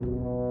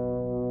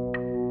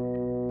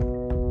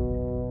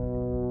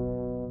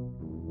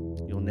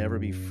never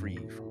be free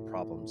from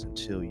problems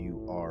until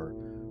you are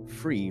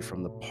free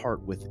from the part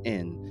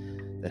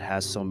within that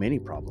has so many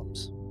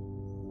problems.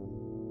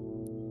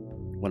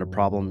 When a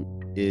problem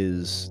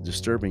is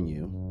disturbing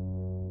you,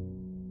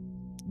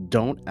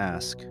 don't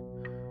ask,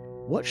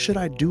 "What should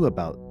I do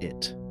about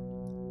it?"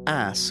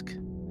 Ask,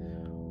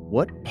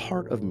 "What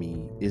part of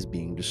me is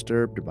being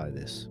disturbed by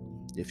this?"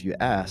 If you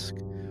ask,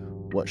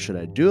 "What should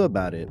I do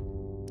about it?"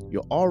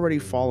 you're already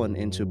fallen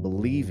into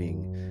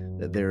believing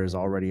that there is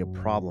already a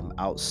problem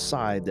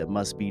outside that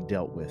must be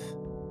dealt with.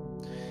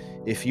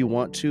 If you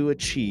want to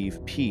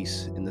achieve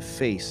peace in the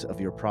face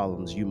of your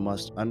problems, you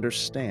must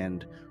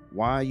understand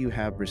why you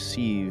have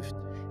received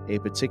a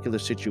particular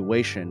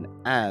situation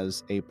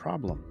as a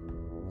problem.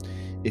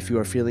 If you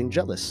are feeling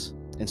jealous,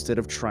 instead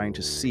of trying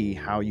to see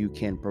how you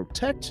can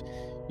protect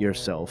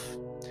yourself,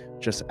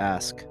 just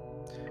ask,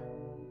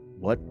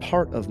 "What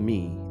part of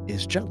me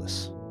is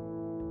jealous?"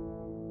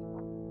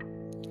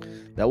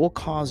 That will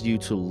cause you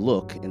to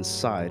look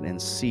inside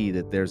and see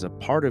that there's a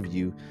part of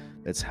you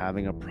that's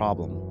having a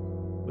problem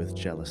with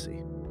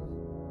jealousy.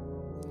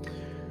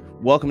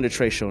 Welcome to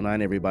Trey Show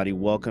 9, everybody.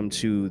 Welcome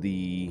to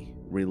the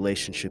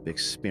relationship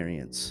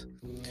experience.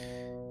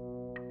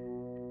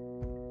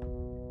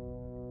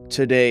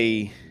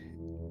 Today,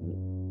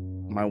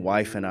 my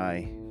wife and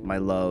I, my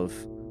love,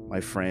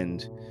 my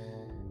friend,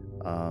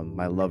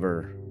 my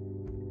lover,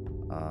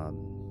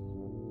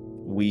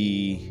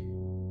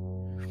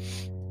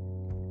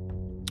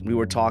 we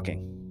were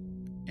talking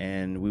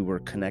and we were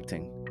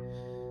connecting,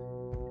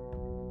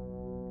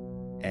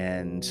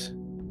 and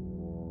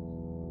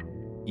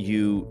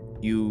you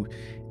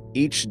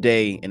each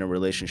day in a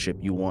relationship,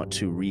 you want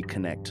to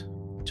reconnect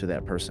to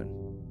that person.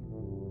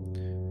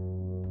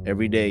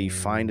 Every day you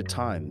find a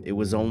time. It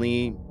was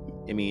only,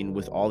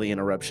 with all the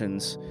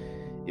interruptions,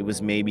 it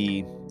was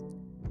maybe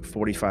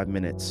 45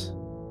 minutes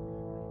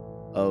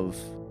of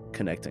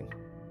connecting,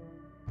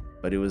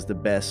 but it was the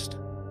best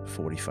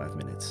 45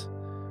 minutes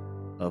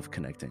of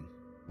connecting.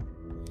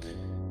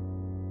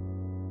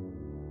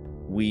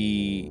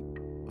 We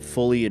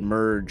fully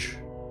emerge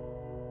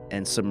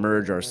and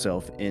submerge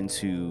ourselves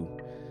into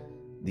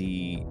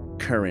the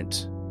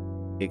current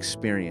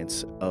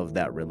experience of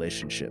that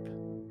relationship.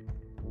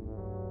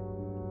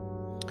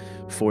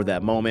 For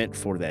that moment,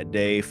 for that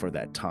day, for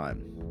that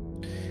time.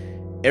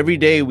 Every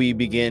day we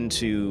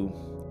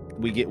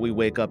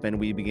wake up and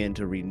we begin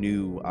to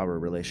renew our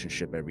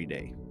relationship every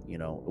day.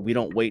 We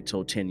don't wait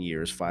till 10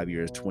 years, 5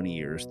 years, 20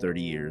 years,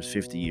 30 years,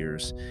 50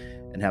 years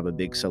and have a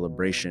big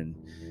celebration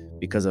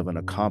because of an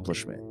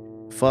accomplishment.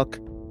 Fuck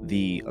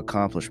the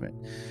accomplishment.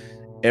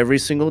 Every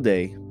single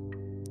day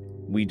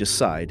we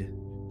decide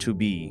to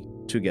be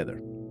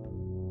together.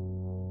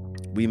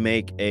 We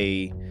make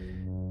a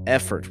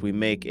effort. We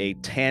make a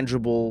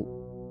tangible,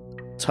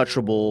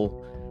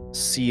 touchable,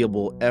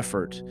 seeable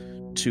effort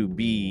to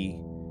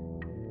be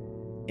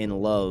in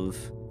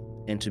love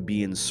and to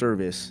be in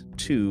service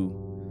to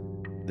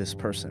this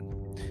person.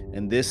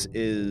 And this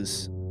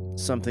is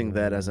something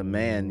that as a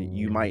man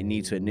you might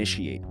need to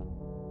initiate.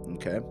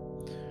 Okay.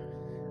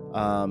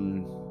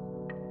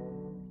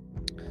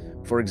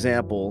 For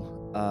example,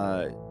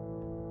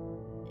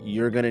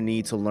 you're going to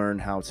need to learn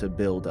how to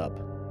build up,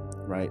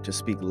 right? To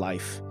speak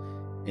life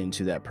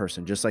into that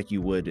person, just like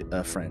you would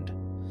a friend.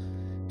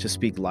 To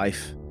speak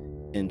life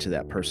into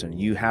that person,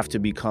 you have to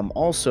become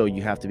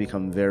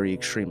very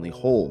extremely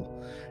whole.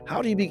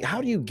 How do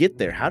you get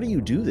there? How do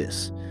you do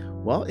this?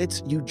 Well,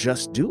 you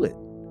just do it.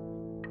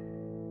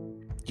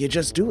 You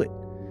just do it.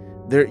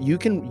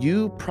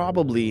 You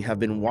probably have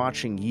been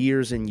watching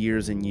years and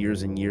years and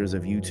years and years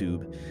of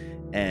YouTube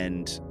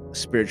and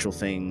spiritual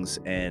things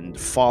and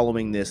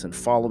following this and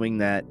following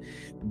that,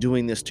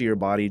 doing this to your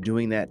body,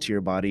 doing that to your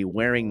body,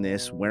 wearing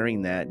this,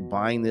 wearing that,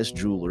 buying this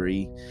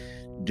jewelry,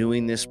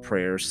 doing this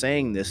prayer,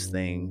 saying this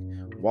thing,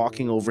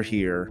 walking over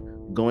here,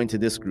 going to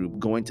this group,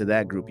 going to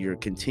that group. You're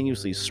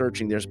continuously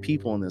searching. There's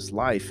people in this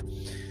life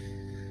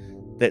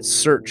that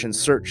search and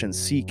search and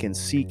seek and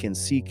seek and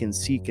seek and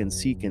seek and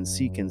seek and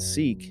seek and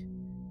seek,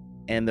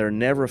 and they're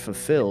never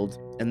fulfilled.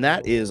 And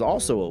that is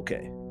also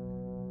okay.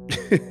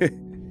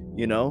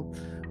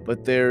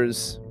 But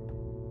there's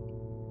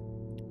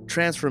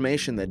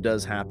transformation that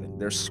does happen.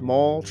 There's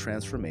small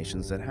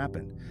transformations that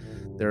happen.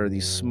 There are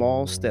these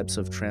small steps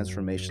of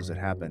transformations that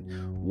happen.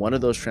 One of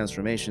those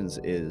transformations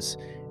is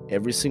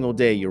every single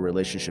day your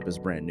relationship is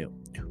brand new.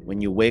 When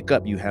you wake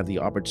up, you have the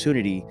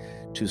opportunity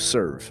to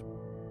serve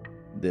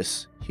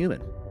this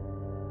human.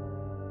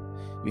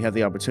 You have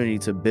the opportunity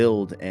to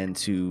build and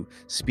to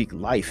speak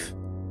life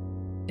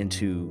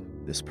into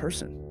this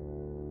person.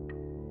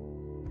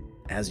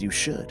 As you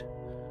should.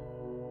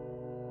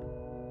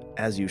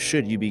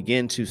 You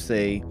begin to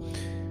say,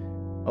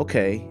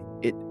 okay,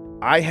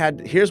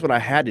 here's what I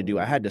had to do.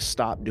 I had to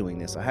stop doing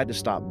this. I had to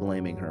stop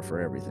blaming her for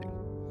everything.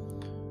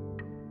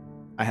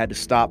 I had to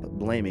stop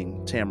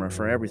blaming Tamara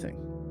for everything.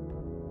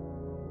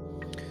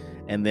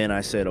 And then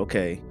I said,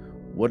 okay,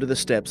 what are the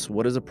steps?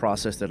 What is the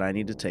process that I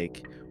need to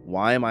take?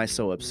 Why am I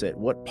so upset?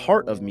 What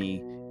part of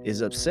me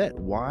is upset?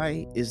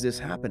 Why is this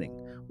happening?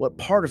 What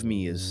part of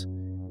me is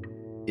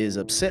is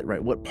upset,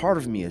 right? What part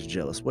of me is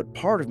jealous? What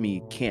part of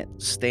me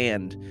can't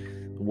stand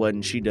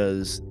when she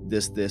does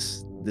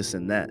this,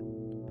 and that?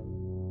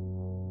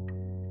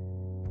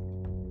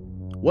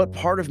 What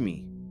part of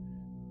me,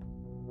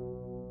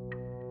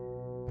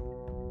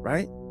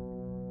 right?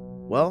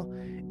 Well,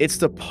 it's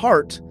the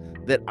part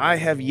that I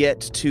have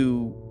yet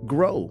to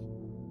grow.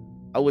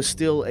 I was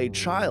still a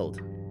child.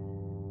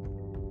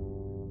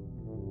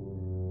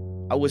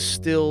 I was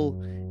still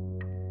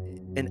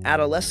an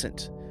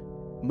adolescent,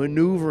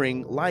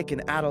 maneuvering like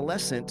an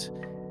adolescent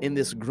in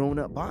this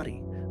grown-up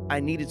body. I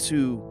needed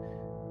to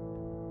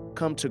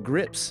come to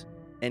grips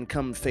and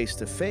come face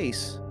to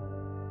face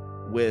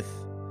with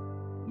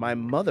my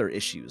mother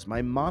issues,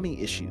 my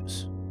mommy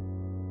issues.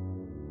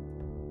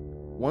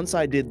 Once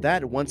I did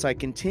that, once I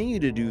continue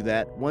to do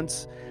that,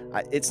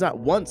 it's not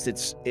once,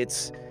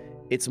 it's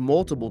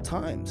multiple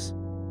times.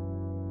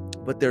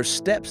 But there's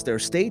steps,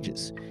 there's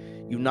stages.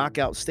 You knock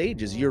out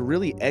stages, you're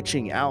really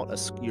etching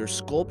out you're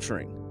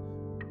sculpturing,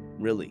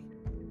 really.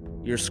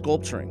 You're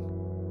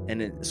sculpturing.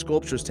 And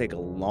sculptures take a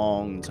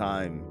long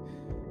time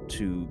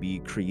to be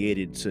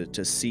created,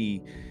 to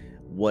see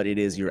what it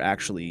is you're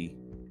actually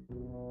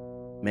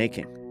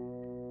making.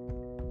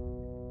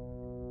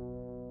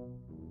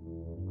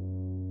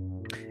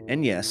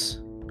 And yes,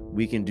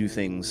 we can do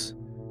things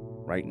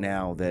right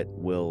now that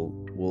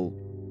will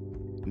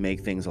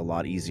make things a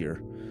lot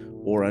easier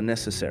or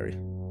unnecessary.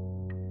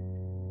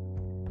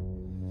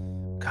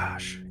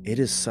 Gosh, it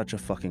is such a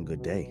fucking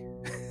good day.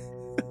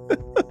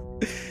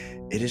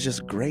 It is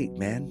just great,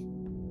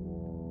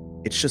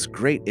 man. It's just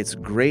great. It's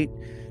great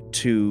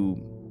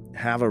to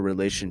have a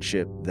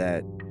relationship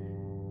that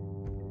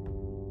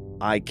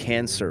I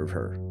can serve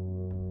her.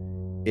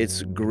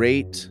 It's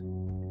great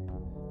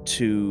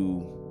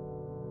to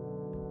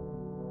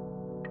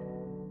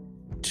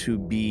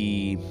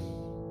be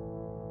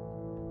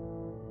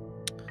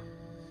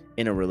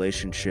in a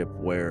relationship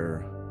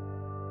where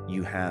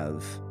you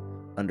have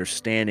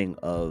understanding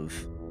of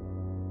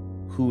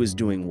who is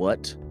doing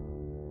what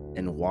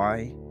and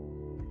why.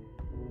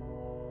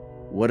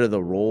 What are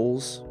the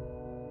roles?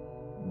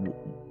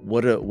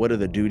 What are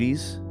the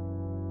duties?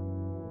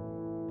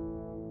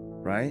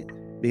 Right?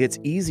 It's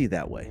easy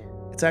that way.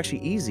 It's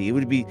actually easy. It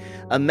would be,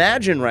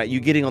 imagine, right, you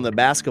getting on the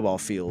basketball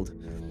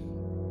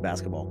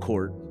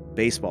court,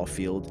 baseball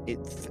field.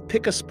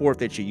 Pick a sport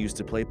that you used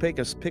to play. Pick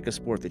a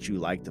sport that you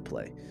like to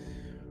play,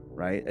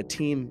 right? A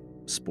team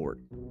sport,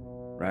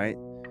 right?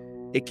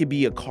 It could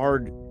be a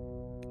card.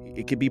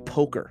 It could be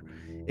poker.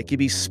 It could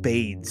be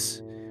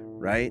spades,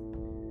 right?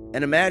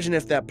 And imagine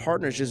if that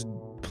partner is just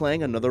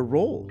playing another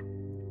role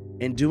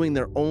and doing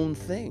their own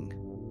thing.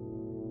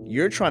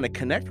 You're trying to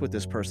connect with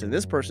this person.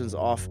 This person's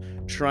off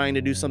trying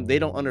to do something. They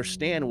don't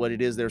understand what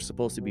it is they're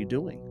supposed to be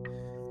doing.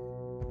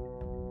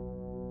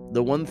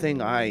 The one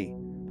thing I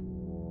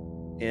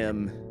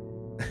am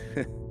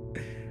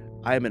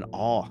in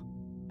awe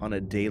on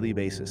a daily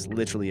basis,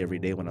 literally every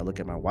day when I look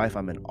at my wife,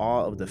 I'm in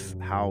awe of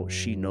how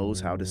she knows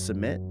how to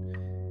submit.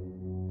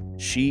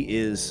 She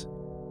is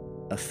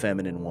a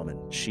feminine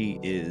woman. She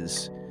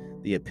is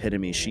the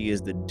epitome. She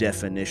is the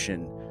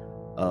definition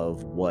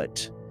of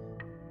what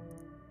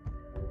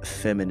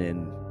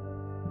feminine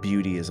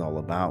beauty is all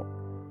about,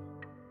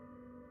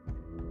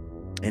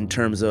 in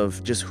terms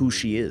of just who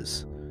she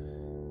is.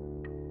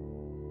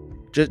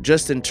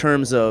 Just in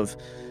terms of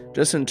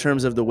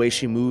the way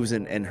she moves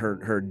and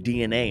her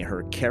DNA,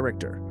 her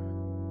character.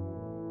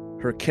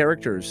 Her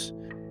characters,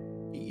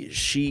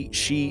 she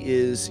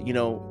is,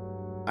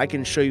 I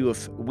can show you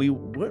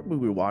what we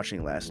were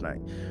watching last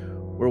night.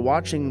 We're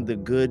watching the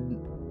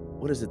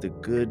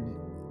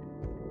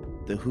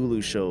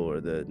Hulu show or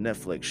the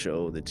Netflix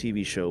show, the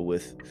TV show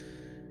with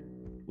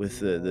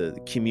the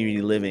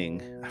community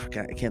living.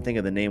 I can't think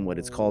of the name, what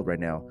it's called right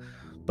now,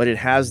 but it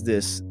has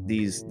this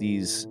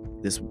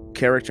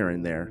character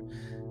in there.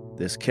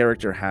 This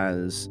character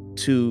has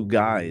two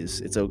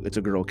guys. It's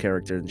a girl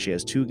character, and she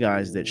has two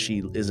guys that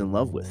she is in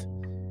love with.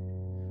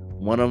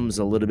 One of them's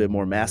a little bit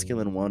more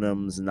masculine, one of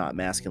them's not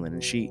masculine.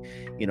 And she,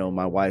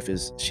 my wife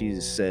she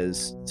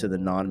says to the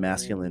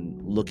non-masculine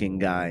looking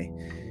guy,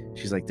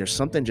 she's like, there's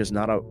something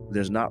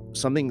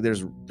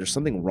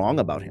wrong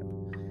about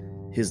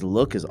him. His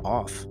look is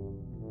off.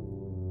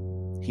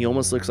 He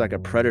almost looks like a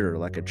predator,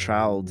 like a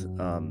child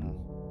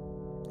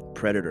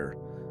predator.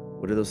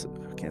 What are those?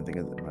 I can't think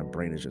of it. My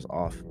brain is just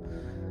off.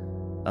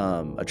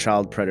 A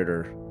child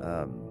predator.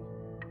 A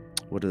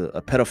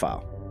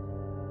pedophile.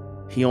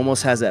 He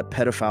almost has that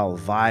pedophile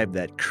vibe,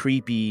 that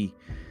creepy,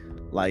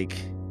 like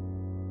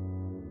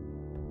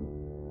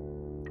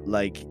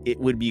it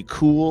would be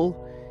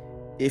cool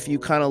if you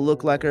kind of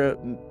look like a,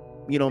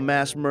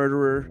 mass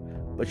murderer,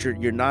 but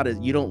you're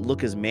not you don't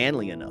look as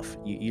manly enough.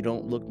 You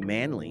don't look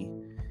manly,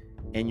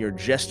 and your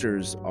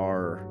gestures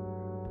are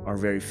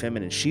very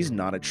feminine. She's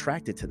not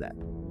attracted to that.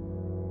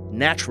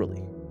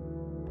 Naturally.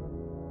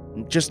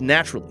 Just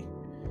naturally.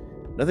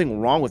 Nothing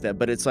wrong with that,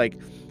 but it's like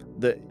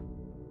the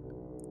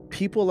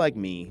people like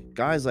me,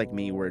 guys like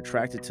me, were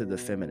attracted to the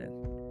feminine.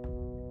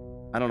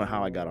 I don't know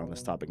how I got on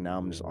this topic. Now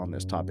I'm just on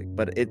this topic.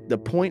 But the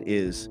point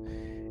is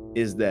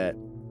is that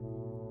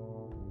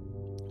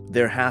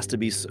there has to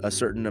be a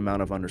certain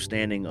amount of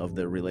understanding of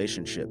the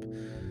relationship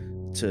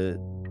to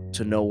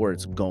know where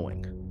it's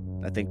going.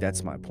 I think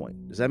that's my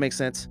point. Does that make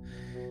sense?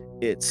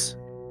 It's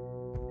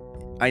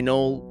I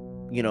know,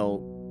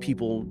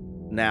 people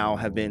now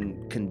have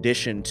been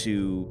conditioned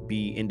to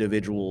be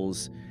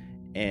individuals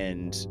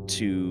and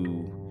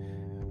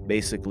to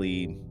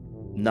basically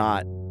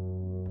not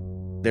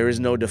there is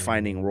no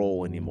defining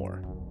role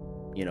anymore.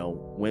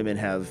 Women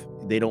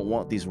they don't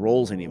want these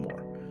roles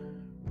anymore,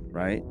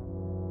 right?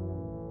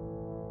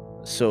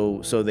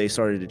 So they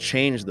started to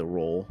change the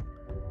role,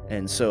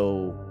 and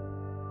so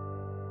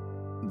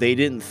they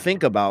didn't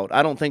think about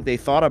I don't think they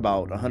thought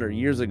about 100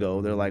 years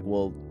ago. They're like,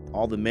 well,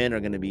 all the men are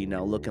going to be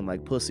now looking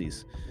like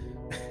pussies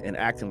and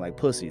acting like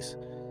pussies.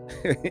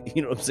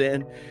 You know what I'm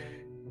saying?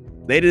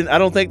 I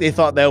don't think they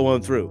thought that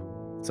one through.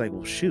 It's like,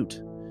 well, shoot,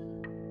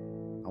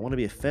 I want to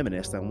be a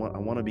feminist. I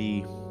want to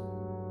be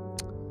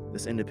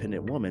this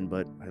independent woman,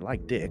 but I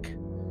like dick.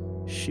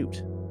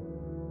 Shoot.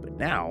 But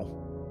now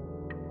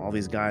all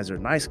these guys are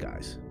nice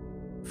guys.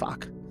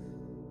 Fuck.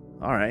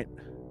 All right.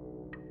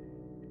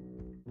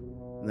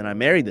 And then I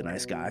married the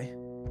nice guy,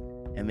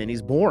 and then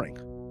he's boring.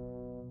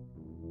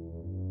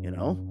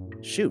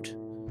 Shoot.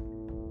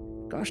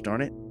 Gosh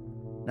darn it.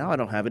 Now I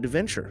don't have an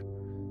adventure.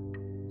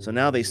 So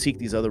now they seek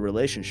these other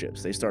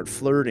relationships. They start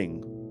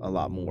flirting a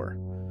lot more,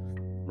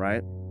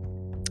 right?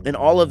 And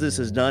all of this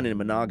is done in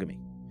monogamy.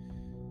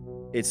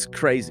 It's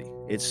crazy.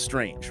 It's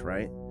strange,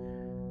 right?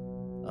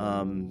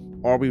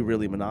 Are we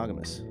really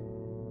monogamous?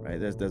 Right?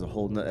 That's a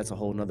whole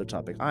nother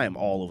topic. I am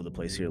all over the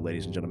place here,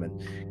 ladies and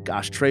gentlemen.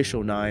 Gosh, Trey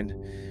Show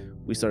 9,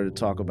 we started to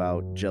talk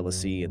about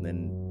jealousy and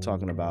then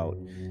talking about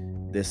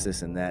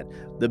this and that.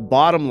 The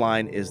bottom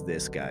line is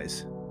this,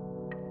 guys.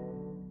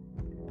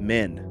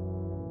 Men,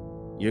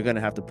 you're going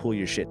to have to pull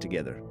your shit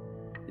together.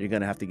 You're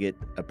going to have to get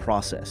a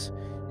process.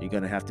 You're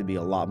going to have to be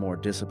a lot more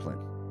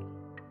disciplined.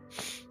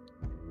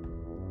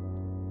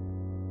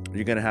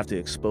 You're going to have to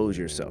expose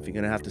yourself. You're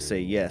going to have to say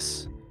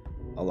yes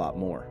a lot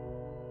more.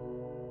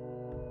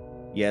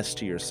 Yes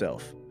to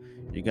yourself.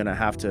 You're going to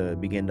have to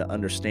begin to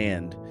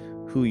understand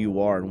who you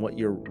are and what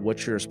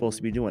you're supposed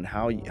to be doing,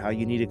 how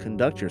you need to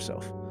conduct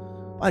yourself.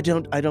 I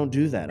don't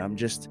do that. I'm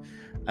just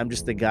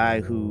the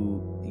guy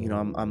who,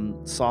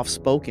 I'm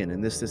soft-spoken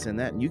and this and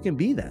that. And you can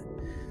be that.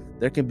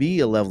 There can be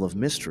a level of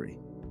mystery.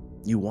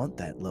 You want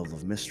that level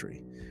of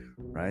mystery,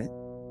 right?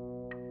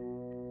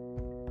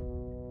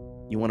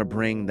 You want to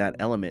bring that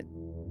element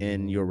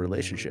in your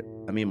relationship.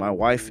 I mean, my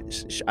wife,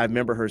 I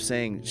remember her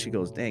saying, she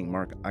goes, "Dang,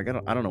 Mark, I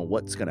don't know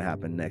what's going to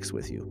happen next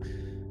with you."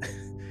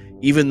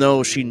 Even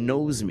though she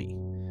knows me,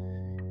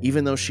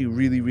 even though she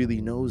really,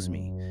 really knows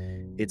me,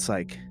 it's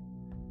like,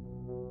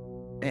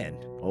 man,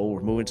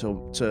 we're moving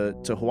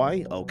to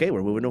Hawaii. Okay,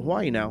 we're moving to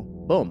Hawaii now.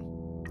 Boom.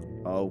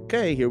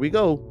 Okay, here we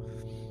go.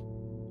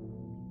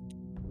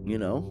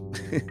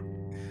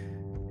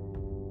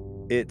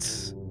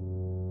 It's,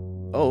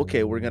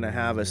 okay, we're going to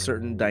have a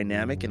certain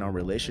dynamic in our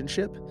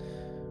relationship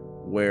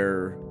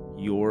where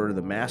you're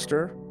the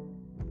master,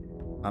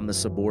 I'm the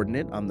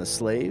subordinate, I'm the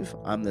slave,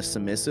 I'm the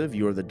submissive,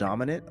 you're the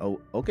dominant.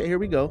 Oh, okay, here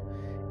we go.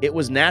 It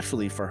was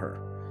naturally for her.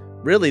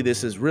 Really,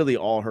 this is really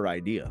all her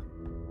idea.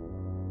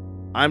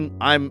 I'm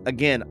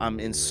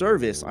in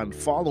service. I'm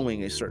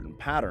following a certain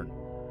pattern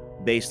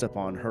based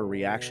upon her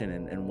reaction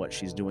and what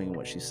she's doing and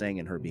what she's saying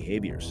and her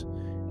behaviors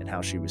and how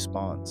she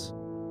responds.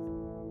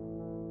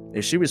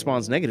 If she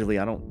responds negatively,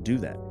 I don't do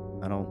that.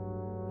 I don't,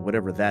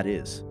 whatever that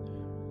is.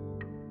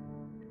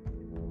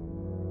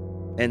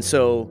 And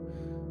so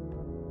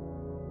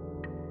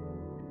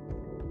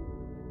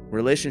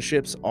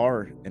relationships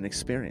are an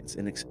experience,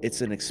 and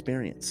it's an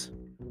experience.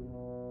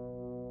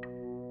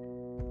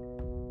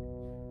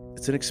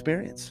 It's an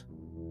experience.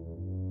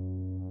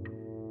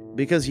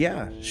 Because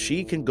yeah,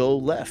 she can go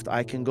left,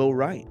 I can go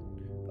right.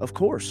 Of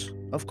course.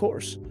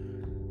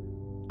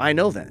 I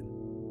know that.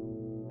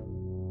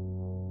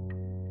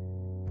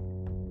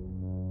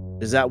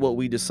 Is that what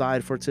we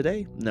decide for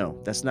today? No,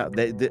 that's not.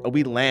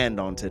 We land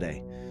on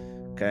today.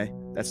 Okay?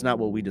 That's not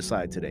what we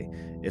decide today.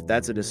 If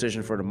that's a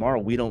decision for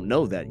tomorrow, we don't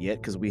know that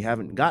yet because we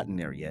haven't gotten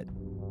there yet.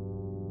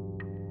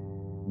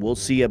 We'll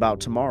see about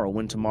tomorrow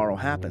when tomorrow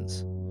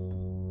happens.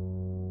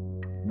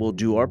 We'll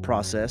do our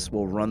process.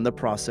 We'll run the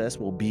process.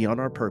 We'll be on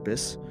our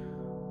purpose.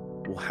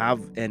 We'll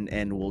have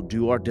and we'll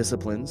do our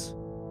disciplines.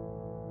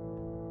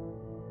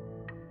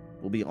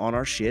 We'll be on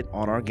our shit,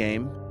 on our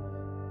game,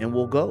 and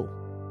we'll go.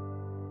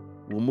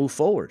 We'll move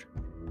forward.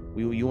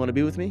 You want to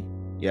be with me?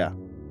 Yeah.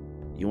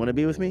 You want to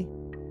be with me?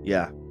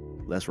 Yeah.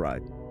 Let's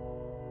ride.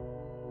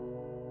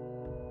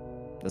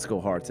 Let's go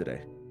hard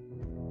today.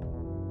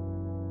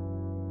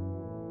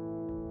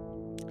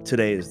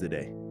 Today is the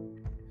day.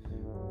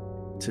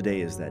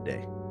 Today is that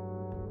day.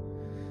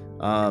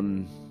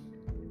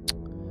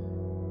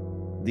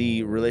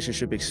 The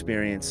relationship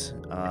experience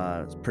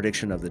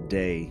prediction of the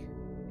day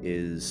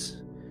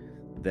is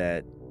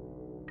that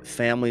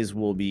families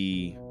will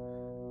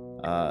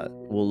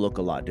look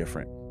a lot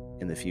different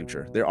in the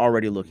future. They're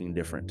already looking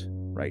different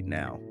right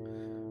now.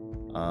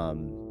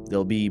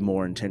 They'll be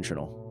more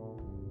intentional.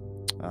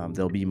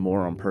 They'll be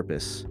more on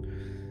purpose.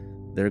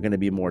 They're going to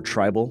be more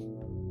tribal,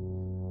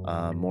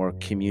 more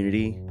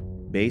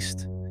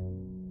community-based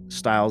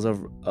styles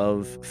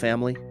of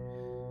family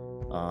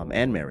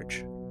and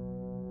marriage.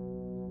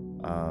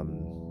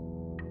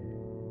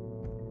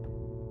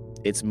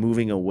 It's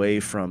moving away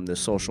from the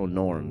social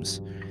norms,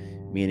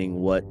 meaning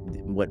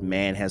what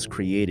man has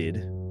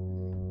created.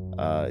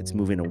 It's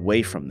moving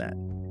away from that.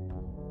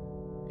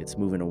 It's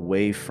moving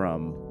away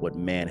from what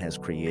man has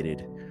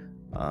created.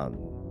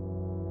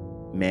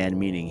 Man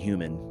meaning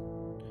human,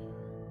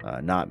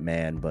 not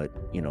man, but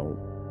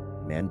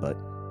man butt,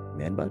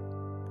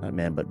 not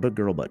man butt, but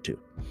girl butt too.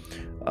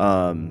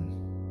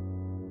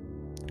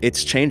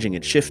 It's changing.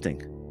 It's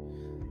shifting.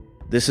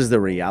 This is the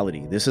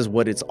reality. This is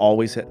what it's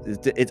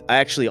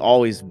actually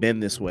always been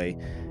this way.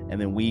 And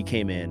then we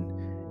came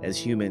in as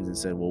humans and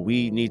said, well,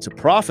 we need to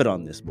profit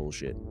on this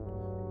bullshit.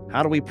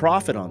 How do we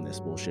profit on this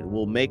bullshit?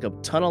 We'll make a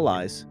ton of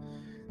lies.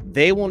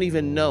 They won't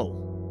even know.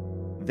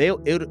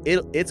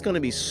 It's going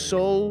to be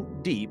so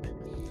deep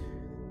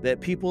that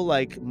people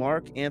like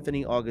Mark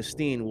Anthony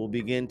Augustine will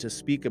begin to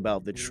speak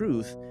about the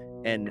truth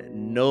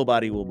and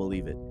nobody will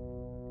believe it.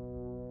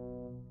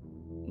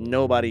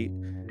 Nobody.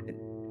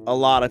 A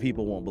lot of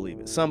people won't believe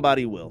it.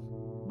 Somebody will,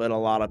 but a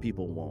lot of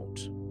people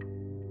won't.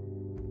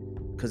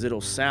 Because it'll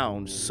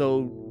sound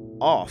so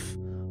off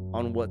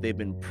on what they've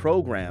been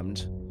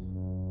programmed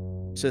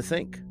to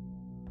think.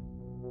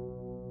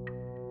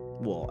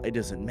 Well, it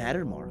doesn't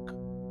matter, Mark.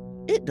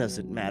 It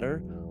doesn't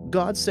matter.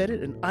 God said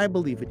it and I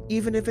believe it.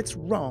 Even if it's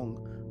wrong,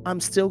 I'm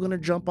still going to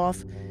jump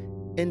off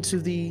into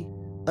the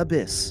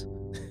abyss.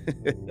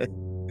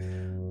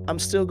 I'm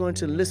still going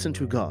to listen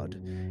to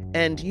God.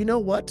 And you know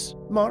what,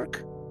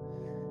 Mark?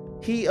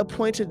 He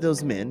appointed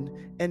those men,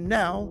 and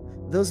now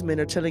those men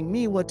are telling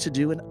me what to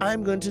do, and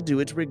I'm going to do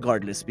it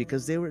regardless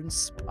because they were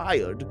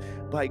inspired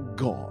by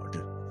God.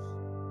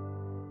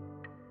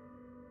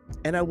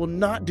 And I will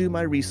not do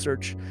my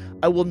research.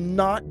 I will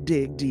not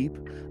dig deep.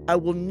 I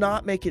will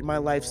not make it my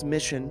life's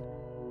mission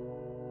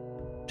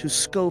to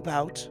scope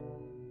out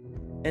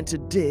and to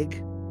dig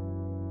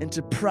and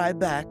to pry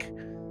back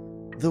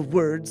the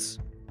words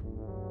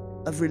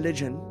of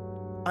religion.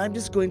 I'm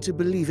just going to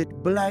believe it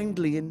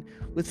blindly and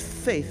with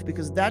faith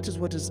because that is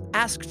what is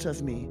asked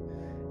of me.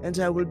 And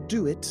I will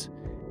do it,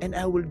 and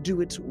I will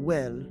do it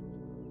well.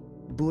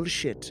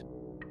 Bullshit.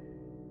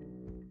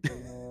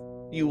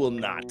 You will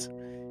not.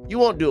 You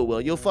won't do it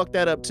well. You'll fuck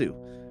that up too.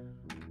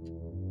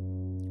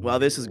 Well,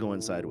 this is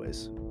going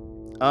sideways.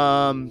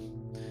 But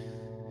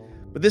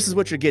this is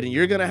what you're getting.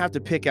 You're going to have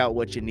to pick out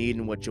what you need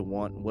and what you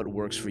want, what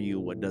works for you,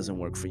 what doesn't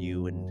work for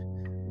you,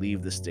 and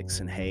leave the sticks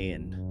and hay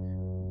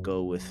and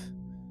go with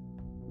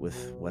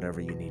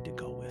whatever you need to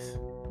go with.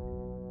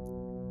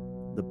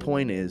 The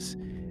point is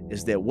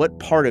that what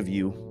part of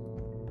you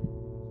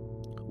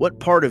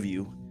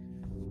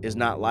is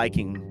not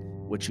liking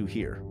what you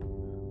hear?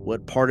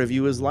 What part of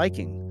you is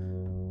liking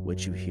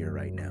what you hear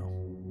right now?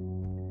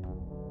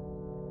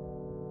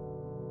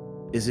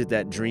 Is it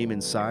that dream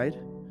inside?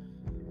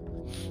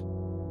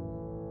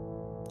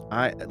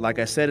 Like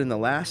I said in the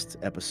last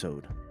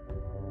episode,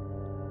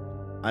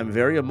 I'm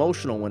very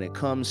emotional when it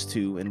comes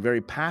to, and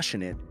very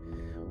passionate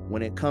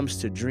when it comes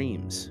to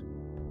dreams.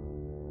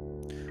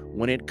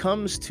 When it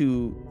comes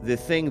to the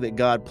thing that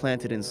God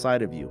planted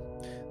inside of you,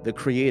 the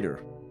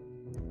creator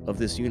of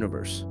this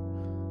universe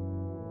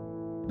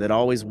that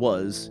always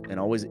was and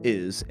always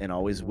is and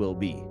always will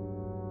be,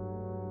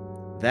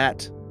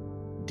 that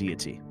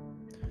deity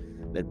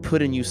that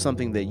put in you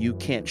something that you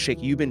can't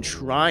shake. You've been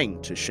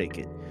trying to shake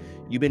it.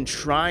 You've been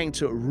trying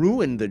to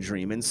ruin the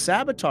dream and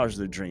sabotage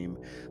the dream,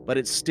 but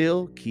it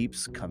still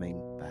keeps coming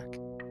back.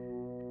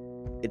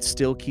 It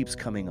still keeps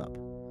coming up.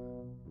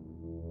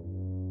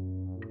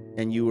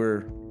 And you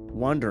were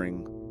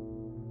wondering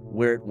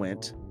where it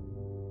went.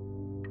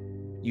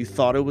 You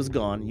thought it was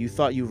gone. You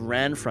thought you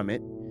ran from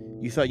it.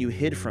 You thought you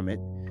hid from it.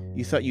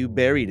 You thought you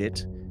buried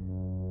it.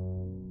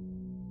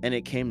 And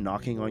it came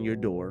knocking on your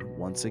door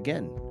once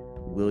again.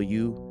 Will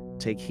you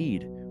take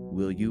heed?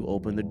 Will you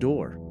open the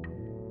door?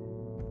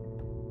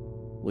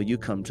 Will you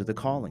come to the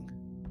calling?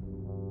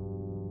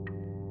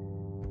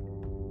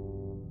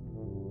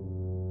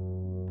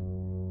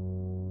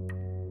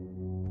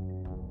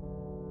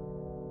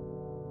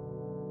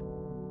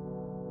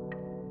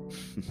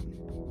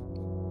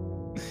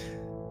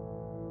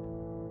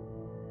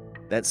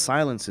 That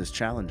silence is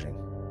challenging.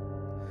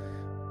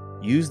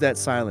 Use that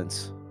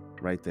silence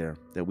right there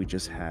that we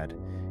just had.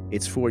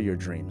 It's for your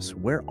dreams.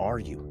 Where are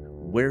you?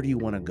 Where do you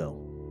want to go?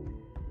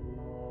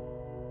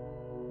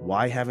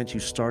 Why haven't you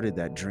started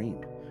that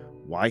dream?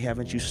 Why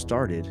haven't you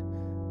started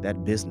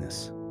that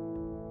business?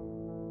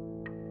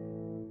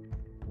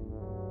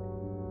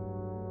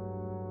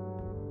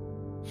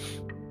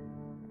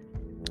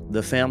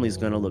 The family's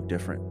going to look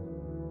different.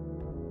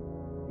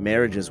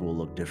 Marriages will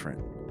look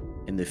different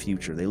in the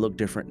future. They look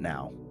different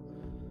now.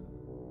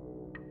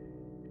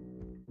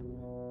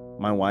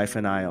 My wife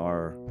and I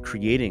are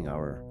creating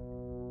our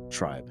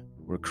tribe.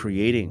 We're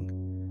creating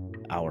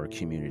our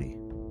community.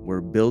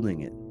 We're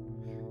building it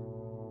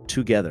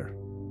together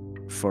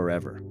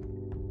forever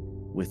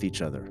with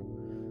each other.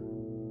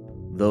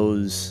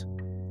 Those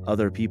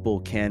other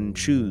people can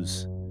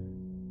choose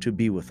to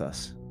be with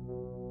us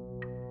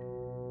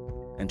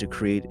and to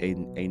create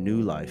a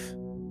new life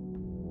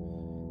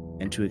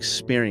and to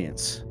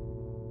experience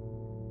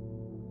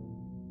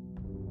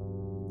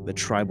the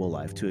tribal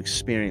life, to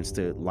experience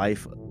the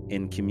life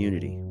in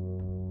community.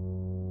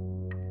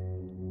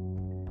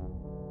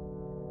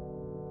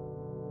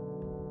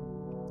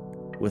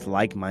 With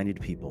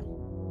like-minded people,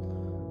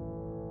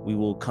 we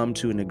will come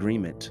to an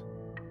agreement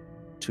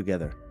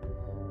together.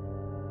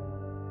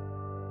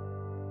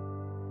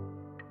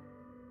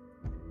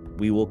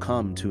 We will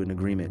come to an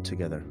agreement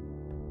together.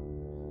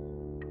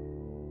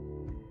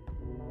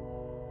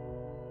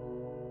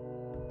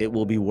 It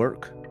will be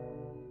work.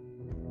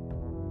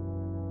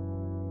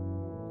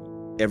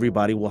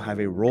 Everybody will have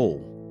a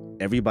role.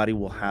 Everybody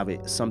will have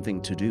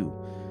something to do.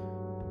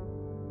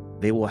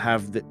 They will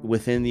have,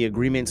 within the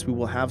agreements, we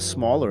will have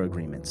smaller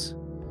agreements.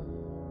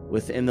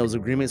 Within those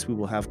agreements, we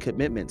will have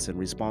commitments and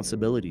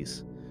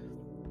responsibilities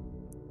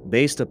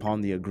based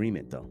upon the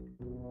agreement, though.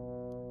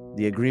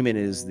 The agreement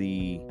is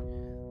the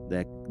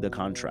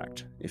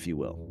contract, if you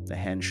will, the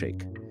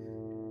handshake.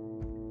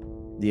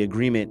 The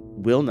agreement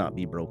will not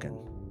be broken,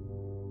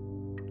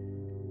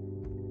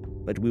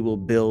 but we will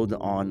build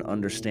on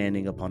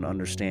understanding upon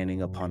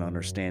understanding upon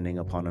understanding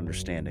upon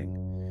understanding.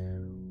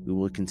 We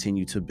will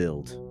continue to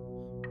build.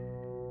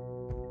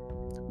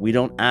 We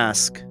don't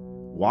ask,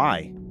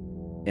 why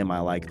am I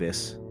like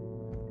this?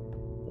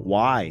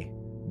 Why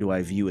do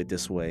I view it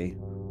this way?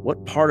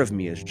 What part of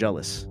me is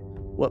jealous?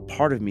 What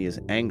part of me is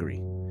angry?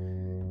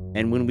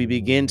 And when we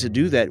begin to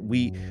do that,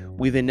 we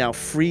then now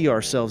free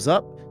ourselves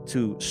up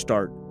to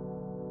start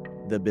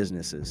the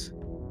businesses,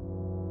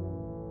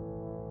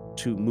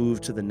 to move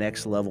to the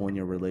next level in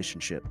your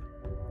relationship.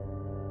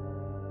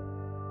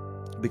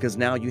 Because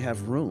now you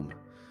have room.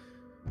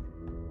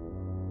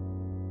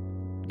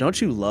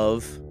 Don't you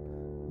love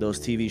those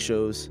TV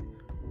shows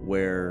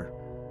where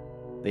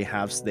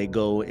they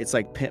go, it's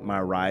like Pimp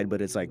My Ride,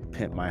 but it's like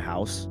Pimp My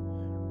House,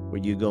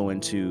 where you go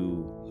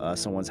into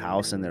someone's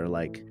house and they're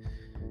like,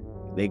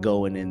 they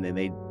go in and then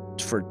they,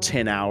 for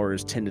 10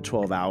 to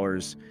 12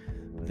 hours,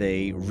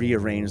 they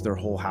rearrange their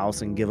whole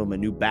house and give them a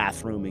new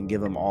bathroom and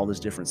give them all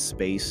this different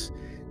space,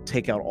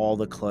 take out all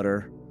the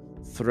clutter,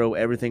 throw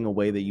everything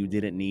away that you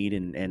didn't need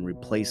and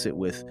replace it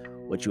with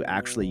what you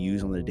actually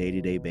use on a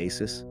day-to-day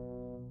basis.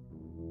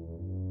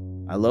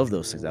 I love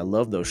those things. I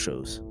love those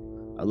shows.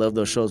 I love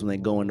those shows when they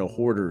go into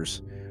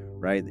hoarders,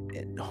 right,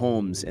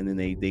 homes, and then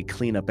they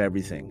clean up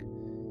everything.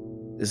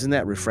 Isn't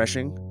that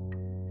refreshing?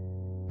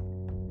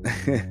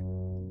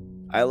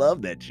 I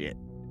love that shit.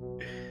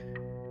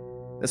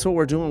 That's what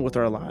we're doing with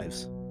our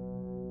lives.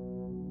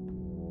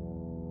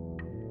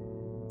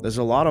 There's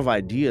a lot of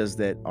ideas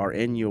that are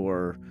in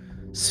your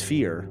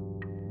sphere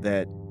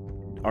that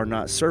are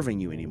not serving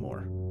you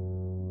anymore.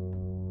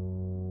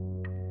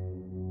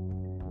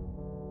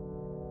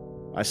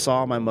 I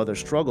saw my mother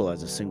struggle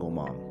as a single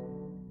mom.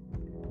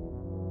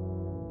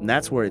 And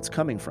that's where it's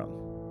coming from.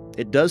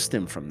 It does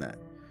stem from that.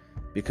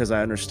 Because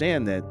I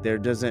understand that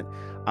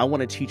I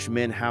want to teach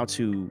men how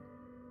to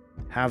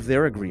have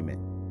their agreement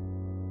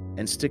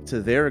and stick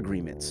to their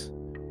agreements.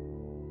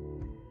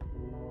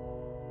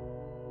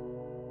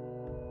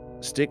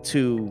 Stick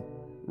to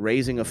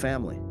raising a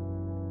family.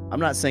 I'm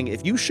not saying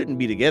if you shouldn't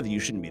be together, you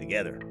shouldn't be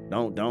together.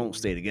 Don't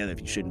stay together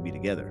if you shouldn't be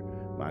together.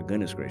 My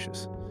goodness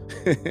gracious.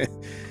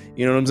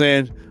 You know what I'm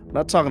saying? I'm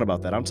not talking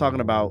about that. I'm talking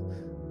about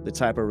the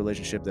type of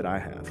relationship that I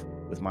have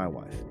with my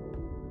wife.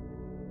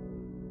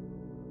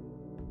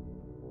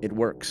 It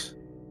works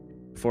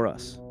for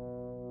us.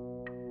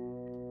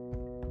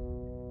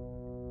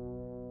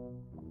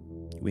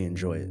 We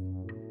enjoy it.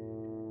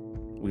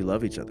 We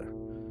love each other.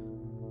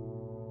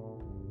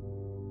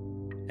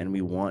 And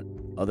we want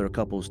other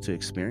couples to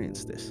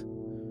experience this.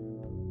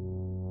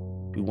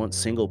 We want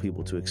single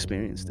people to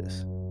experience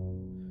this.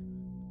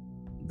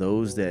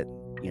 Those that,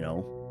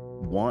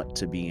 want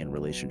to be in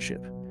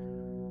relationship.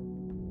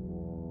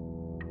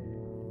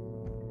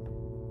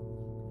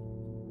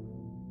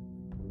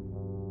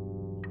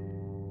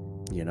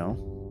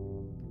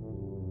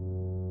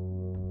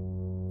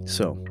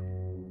 So,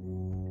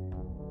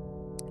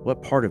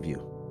 what part of you?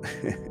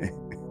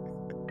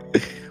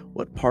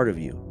 What part of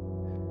you?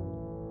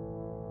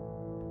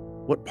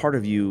 What part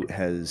of you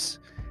has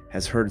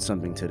heard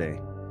something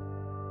today?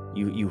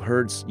 You've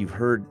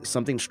heard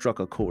something struck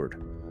a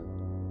chord.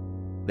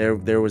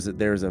 There's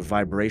a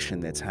vibration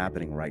that's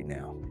happening right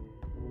now.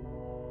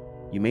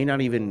 You may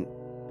not even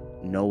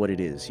know what it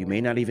is. You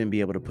may not even be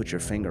able to put your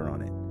finger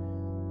on it.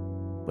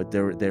 But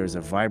there's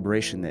a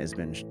vibration that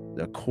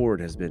the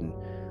chord has been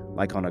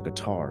like on a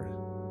guitar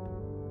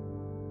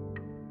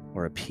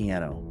or a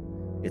piano.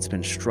 It's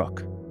been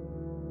struck.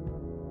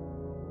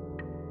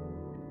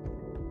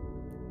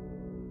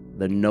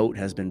 The note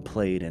has been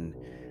played and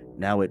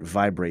now it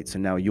vibrates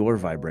and now you're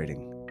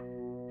vibrating.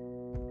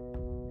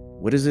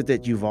 What is it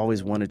that you've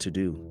always wanted to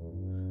do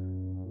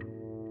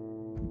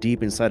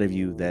deep inside of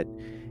you that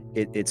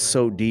it's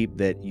so deep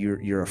that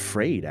you're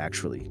afraid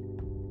actually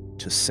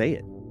to say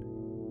it.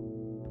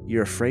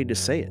 You're afraid to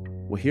say it.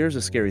 Well, here's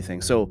a scary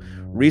thing. So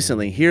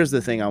recently, here's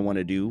the thing I want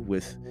to do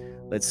with,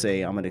 let's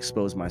say I'm going to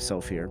expose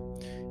myself here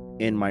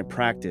in my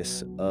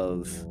practice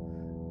of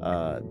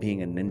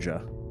being a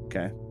ninja,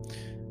 okay,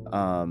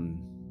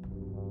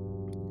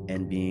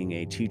 and being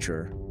a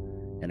teacher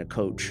and a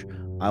coach.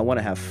 I want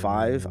to have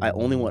I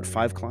only want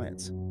 5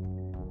 clients.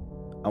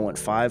 I want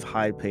 5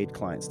 high paid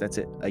clients. That's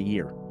it, a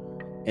year.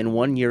 In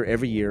 1 year,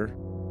 every year,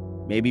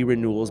 maybe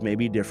renewals,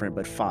 maybe different,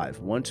 but 5.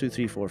 1, 2,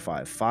 3, 4,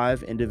 5.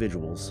 5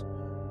 individuals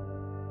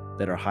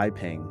that are high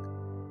paying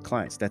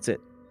clients. That's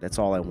it. That's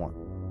all I want.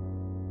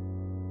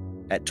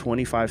 At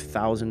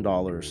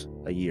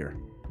 $25,000 a year.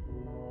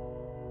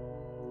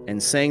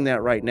 And saying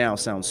that right now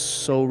sounds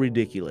so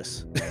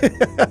ridiculous.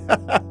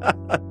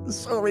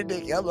 So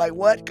ridiculous. I'm like,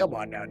 what? Come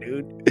on now,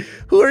 dude.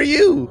 Who are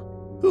you?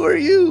 Who are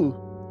you?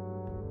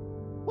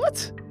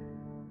 What?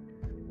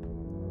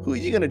 Who are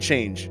you going to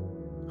change?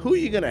 Who are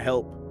you going to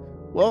help?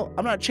 Well,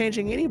 I'm not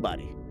changing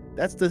anybody.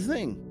 That's the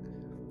thing.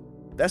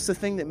 That's the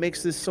thing that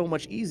makes this so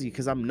much easy,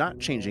 because I'm not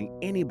changing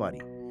anybody.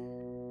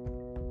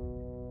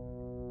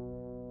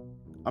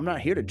 I'm not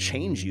here to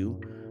change you.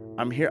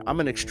 I'm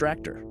an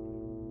extractor.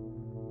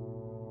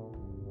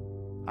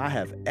 I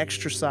have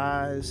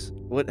exercise.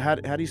 How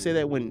do you say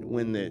that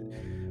when the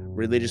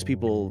religious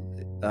people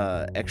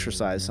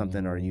exercise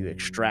something, or you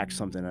extract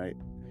something?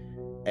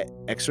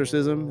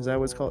 Exorcism, is that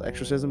what it's called?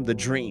 Exorcism? The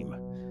dream.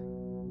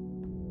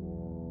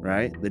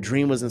 Right? The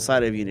dream was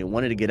inside of you and it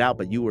wanted to get out,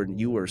 but you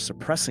were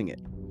suppressing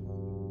it.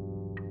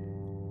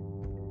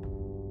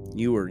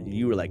 You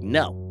were like,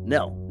 no.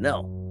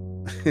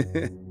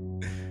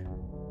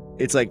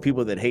 It's like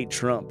people that hate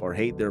Trump or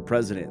hate their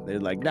president. They're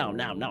like, no,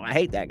 I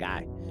hate that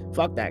guy.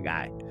 Fuck that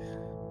guy.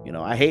 You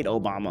know, I hate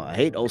Obama. I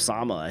hate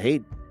Osama. I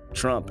hate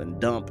Trump and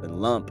Dump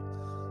and Lump.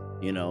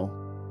 You know,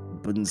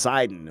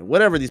 Biden,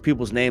 whatever these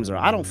people's names are.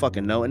 I don't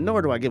fucking know, and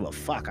nor do I give a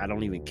fuck. I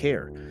don't even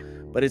care.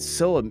 But it's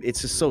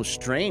just so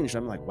strange.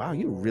 I'm like, wow,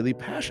 you're really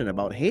passionate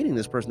about hating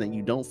this person that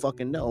you don't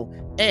fucking know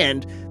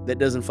and that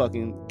doesn't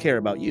fucking care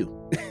about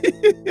you.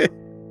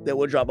 That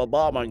will drop a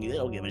bomb on you. They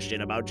don't give a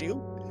shit about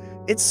you.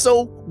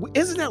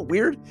 Isn't that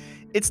weird?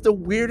 It's the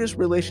weirdest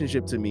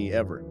relationship to me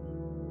ever.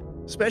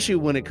 Especially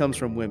when it comes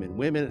from women.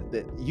 Women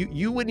that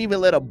you wouldn't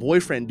even let a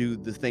boyfriend do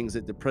the things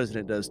that the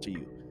president does to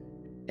you.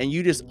 And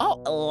you just,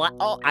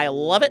 I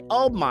love it.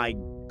 Oh my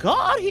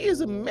God, he is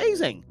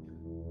amazing.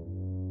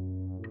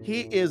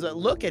 He is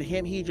look at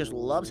him. He just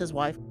loves his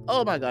wife.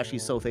 Oh my gosh,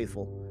 he's so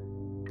faithful.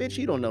 Bitch,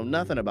 you don't know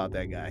nothing about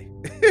that guy.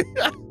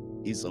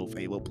 He's so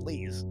faithful,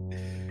 please.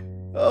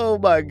 Oh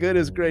my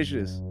goodness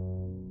gracious.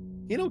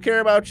 He don't care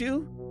about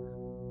you.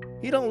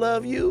 He don't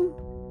love you.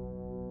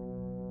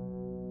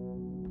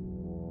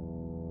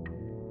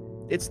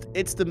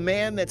 It's the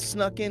man that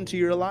snuck into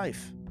your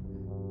life.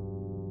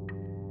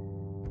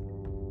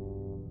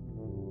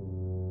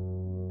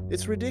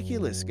 It's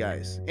ridiculous,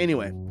 guys.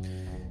 Anyway,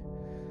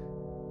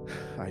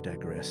 I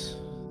digress.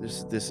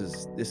 This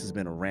has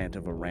been a rant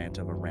of a rant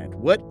of a rant.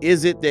 What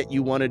is it that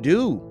you want to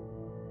do?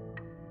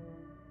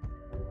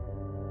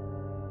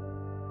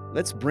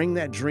 Let's bring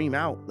that dream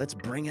out. Let's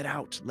bring it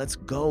out. Let's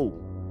go.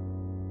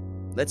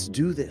 Let's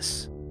do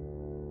this.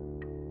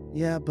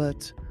 Yeah,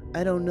 but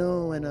I don't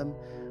know, and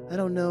I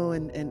don't know,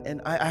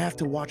 and I have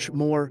to watch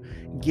more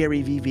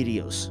Gary Vee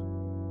videos.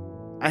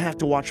 I have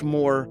to watch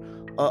more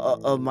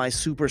of my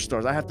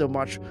superstars. I have to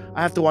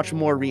watch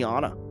more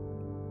Rihanna,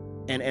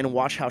 and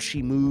watch how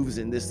she moves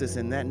and this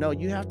and that. No,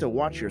 you have to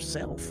watch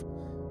yourself.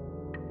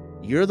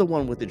 You're the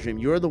one with the dream.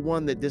 You're the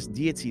one that this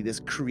deity,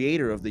 this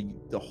creator of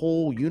the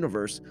whole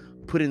universe,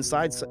 put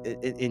inside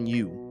in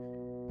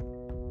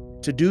you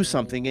to do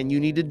something, and you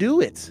need to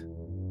do it.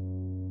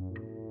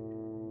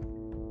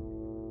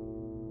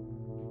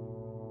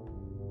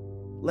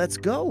 Let's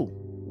go.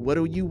 What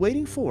are you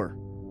waiting for?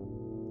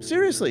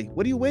 Seriously,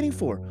 what are you waiting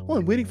for? Oh,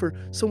 I'm waiting for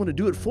someone to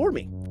do it for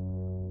me.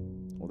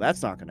 Well,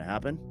 that's not going to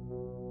happen.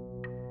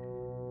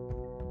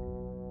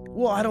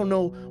 Well, I don't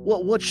know.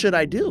 What should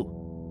I do?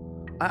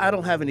 I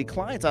don't have any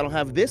clients. I don't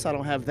have this. I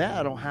don't have that.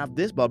 I don't have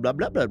this. Blah, blah,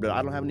 blah, blah, blah.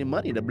 I don't have any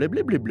money. Blah, blah,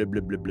 blah, blah, blah,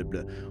 blah, blah,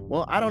 blah.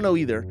 Well, I don't know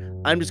either.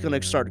 I'm just going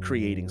to start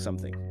creating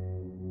something.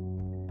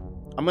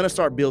 I'm going to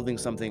start building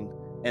something,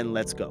 and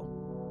let's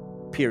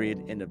go.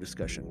 Period. End of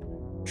discussion.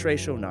 Trey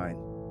Show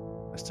 9.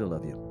 I still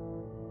love you.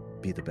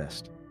 Be the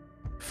best.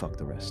 Fuck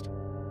the rest.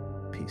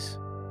 Peace.